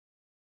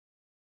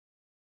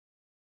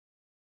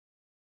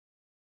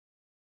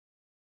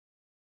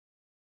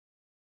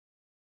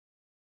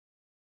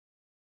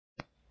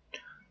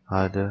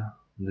Hi there,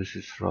 this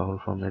is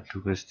Rahul from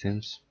WordPress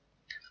Themes.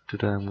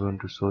 Today I'm going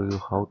to show you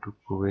how to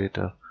create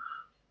a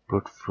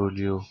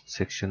portfolio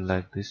section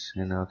like this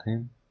in our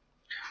theme.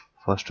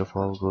 First of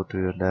all, go to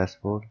your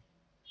dashboard.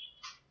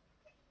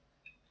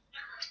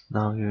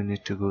 Now you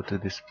need to go to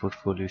this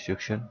portfolio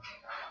section.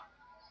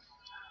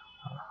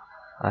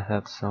 I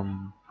have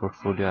some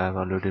portfolio I have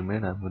already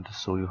made. I'm going to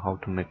show you how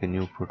to make a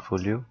new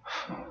portfolio.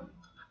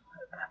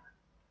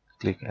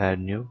 Click add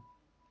new,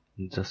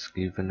 just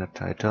give it a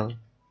title.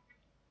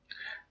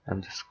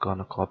 I'm just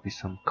gonna copy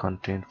some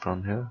content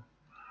from here.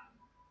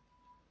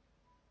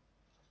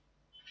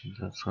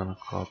 Just gonna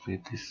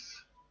copy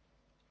this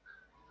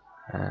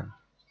and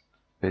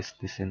paste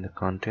this in the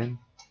content,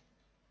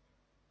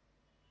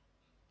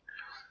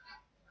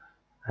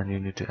 and you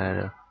need to add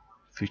a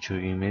feature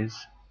image.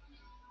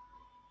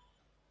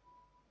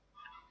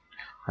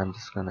 I'm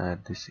just gonna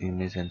add this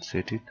image and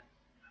set it.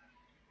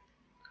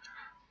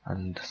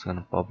 I'm just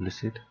gonna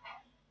publish it.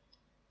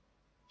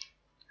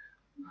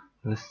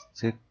 Let's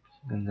check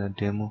in the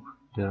demo.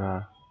 There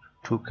are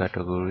two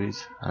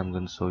categories. I'm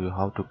going to show you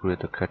how to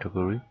create a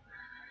category.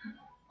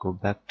 Go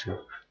back to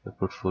the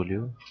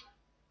portfolio.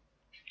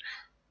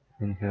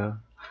 In here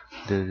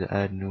there is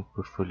add new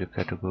portfolio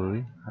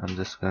category. I'm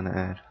just gonna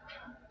add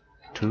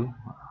two.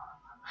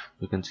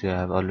 You can see I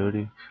have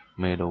already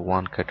made a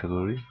one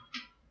category.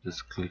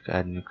 Just click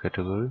add new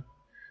category,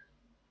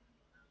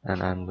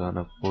 and I'm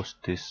gonna post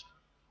this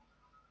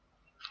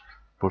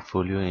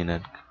portfolio in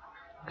a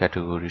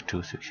category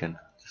 2 section.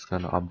 Just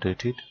gonna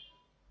update it.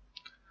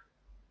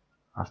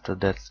 After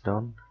that's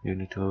done, you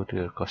need to go to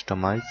your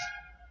customize,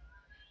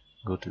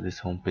 go to this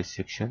homepage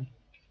section,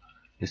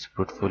 this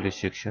portfolio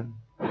section.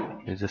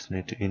 You just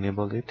need to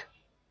enable it.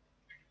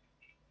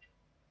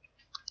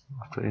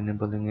 After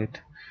enabling it,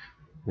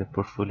 the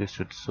portfolio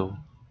should show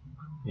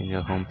in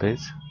your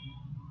homepage.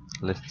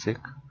 Let's check.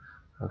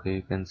 Okay,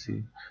 you can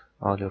see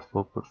all your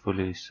 4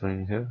 portfolio is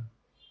showing here.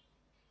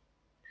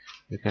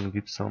 You can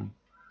give some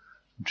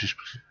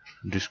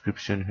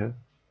description here.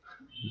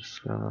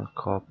 Just gonna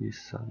copy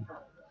some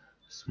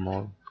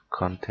small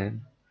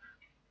content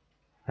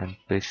and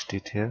paste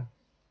it here,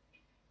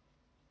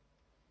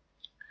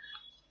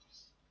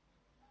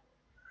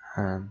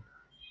 and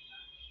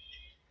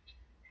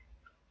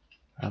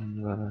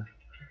I'm gonna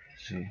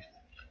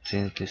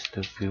change this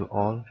to view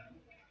all.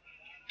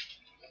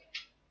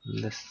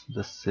 Let's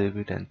just save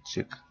it and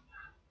check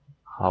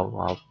how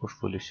our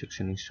portfolio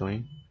section is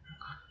showing.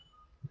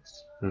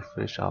 Let's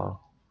refresh our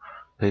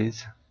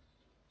page.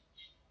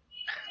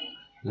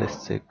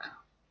 Let's check.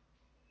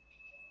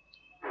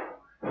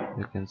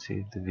 You can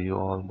see the view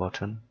all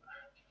button,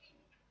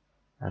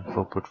 and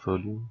for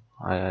portfolio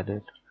I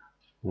added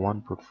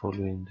one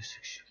portfolio in this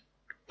section,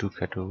 2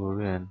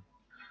 category, and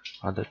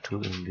other 2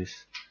 in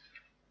this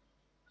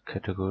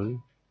category.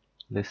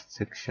 Let's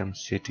check some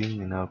setting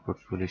in our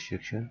portfolio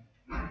section.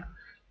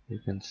 You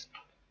can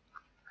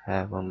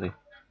have only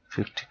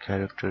 50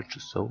 characters to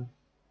show.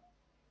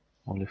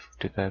 Only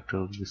 50 characters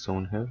will be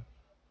shown here.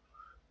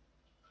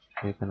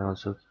 You can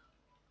also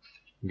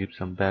give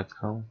some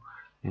background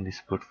in this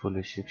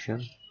portfolio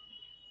section.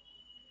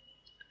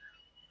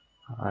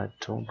 I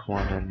don't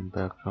want any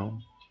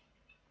background.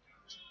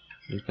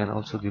 You can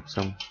also give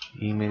some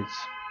image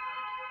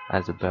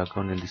as a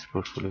background in this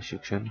portfolio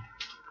section.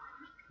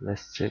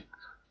 Let's check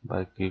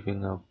by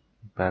giving a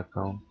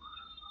background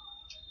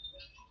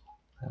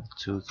and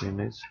choose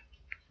image.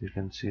 You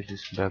can see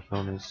this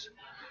background is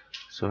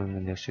showing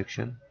in your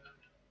section.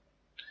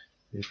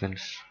 You can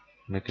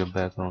make your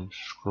background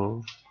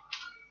scroll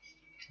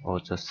or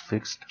just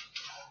fixed.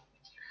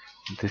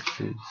 This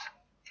is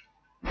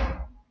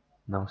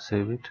now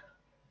save it.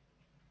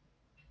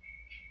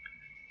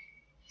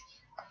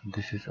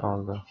 This is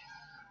all the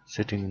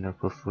setting in our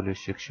portfolio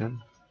section.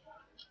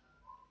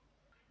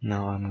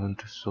 Now I'm going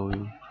to show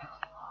you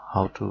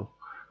how to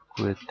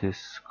create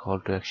this call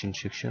to action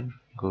section.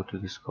 Go to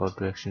this call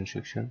to action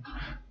section.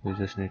 You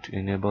just need to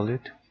enable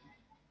it.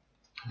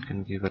 You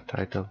can give a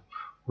title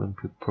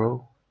Wimpy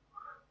Pro.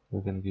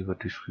 You can give a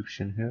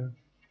description here,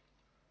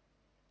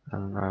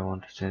 and I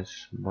want to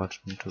change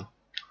button to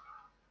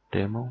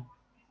demo,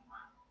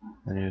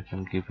 and you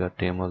can give a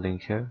demo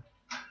link here.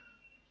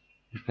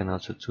 You can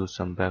also choose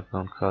some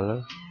background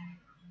color,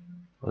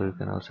 or you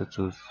can also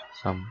choose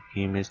some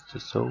image to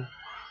show.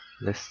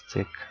 Let's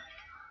check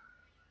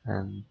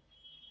and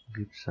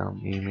give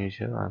some image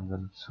here. I'm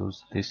going to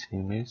choose this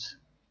image.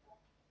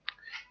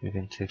 You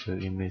can check your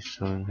image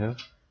showing here.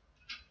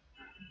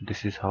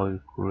 This is how you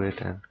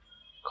create a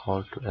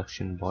call to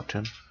action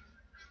button.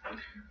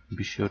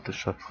 Be sure to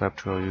subscribe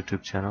to our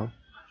YouTube channel,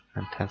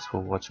 and thanks for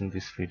watching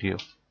this video.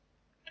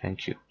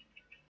 Thank you.